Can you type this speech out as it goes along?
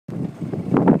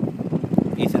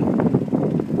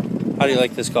How do you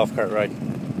like this golf cart ride?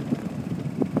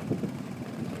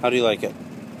 How do you like it?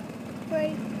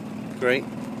 Great. Great?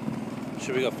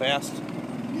 Should we go fast?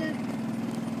 Yeah.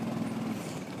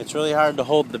 It's really hard to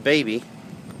hold the baby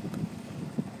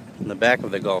in the back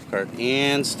of the golf cart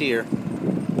and steer. I'm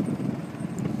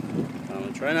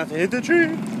gonna try not to hit the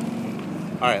tree.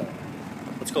 Alright,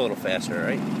 let's go a little faster,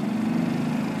 alright?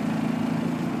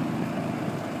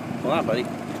 Hold on, buddy.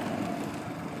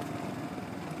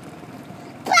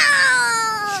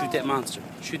 Shoot that monster.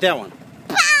 Shoot that one.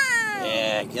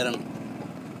 Yeah, get him.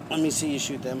 Let me see you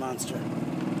shoot that monster.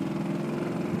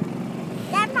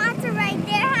 That monster right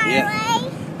there, Harley. Yeah.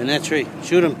 In that tree.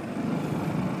 Shoot him.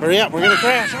 Hurry up, we're gonna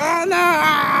crash. Oh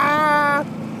no!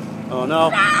 Oh no.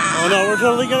 Oh no, we're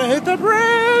totally gonna hit the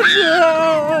bridge!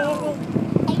 Oh.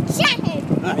 I shot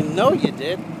him. I know you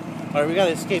did. Alright, we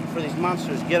gotta escape before these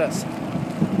monsters get us.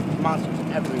 Monsters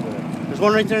everywhere. There's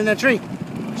one right there in that tree.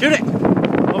 Shoot it!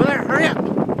 Over there, hurry up!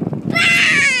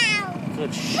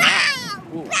 Good shot.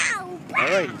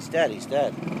 Alright, he's dead, he's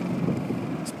dead.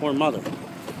 His poor mother.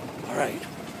 Alright,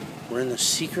 we're in the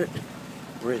secret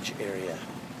bridge area.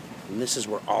 And this is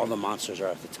where all the monsters are,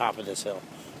 at the top of this hill.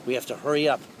 We have to hurry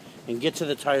up and get to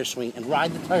the tire swing and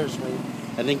ride the tire swing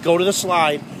and then go to the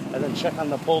slide and then check on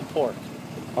the pulled pork.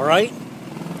 Alright?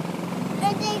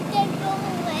 And they go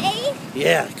away?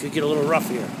 Yeah, it could get a little rough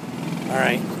here.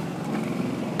 Alright.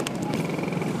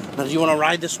 Now, do you want to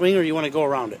ride the swing or do you want to go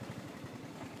around it?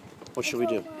 What should we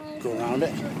do? Go around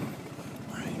it?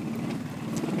 Alright.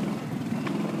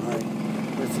 Alright.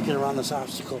 We have to get around this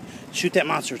obstacle. Shoot that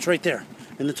monster. It's right there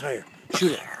in the tire.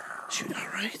 Shoot it. Shoot it.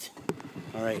 Alright.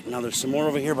 Alright. Now there's some more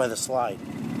over here by the slide.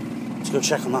 Let's go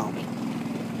check them out.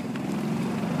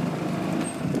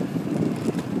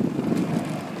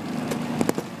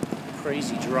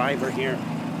 Crazy driver here.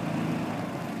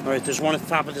 Alright, there's one at the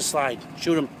top of the slide.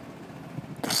 Shoot him.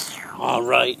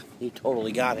 Alright. You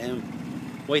totally got him.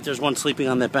 Wait, there's one sleeping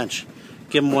on that bench.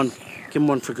 Give him one. Give him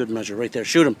one for good measure. Right there.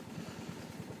 Shoot him.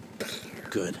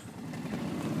 Good.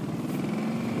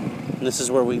 And this is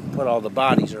where we put all the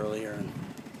bodies earlier, and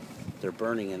they're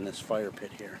burning in this fire pit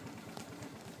here.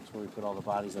 That's where we put all the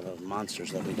bodies of those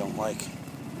monsters that we don't like.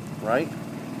 Right?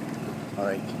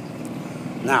 Alright.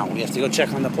 Now, we have to go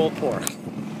check on the pulled pork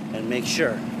and make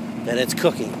sure that it's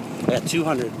cooking at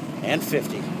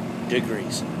 250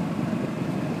 degrees.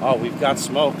 Oh, we've got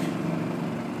smoke.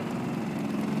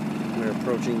 We're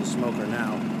approaching the smoker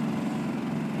now.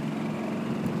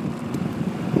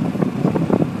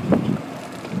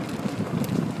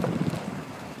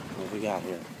 What have we got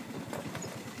here?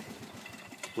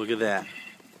 Look at that.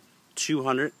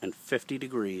 250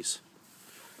 degrees.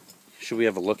 Should we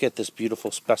have a look at this beautiful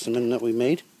specimen that we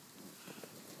made?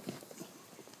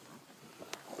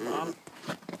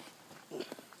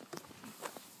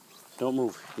 Don't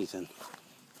move, Ethan.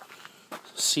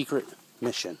 Secret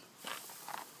mission.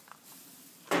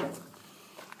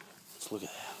 Let's look at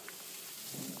that.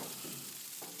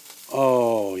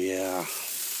 Oh, yeah.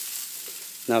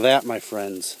 Now that, my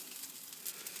friends,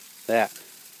 that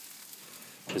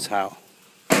is how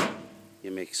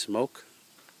you make smoke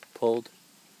pulled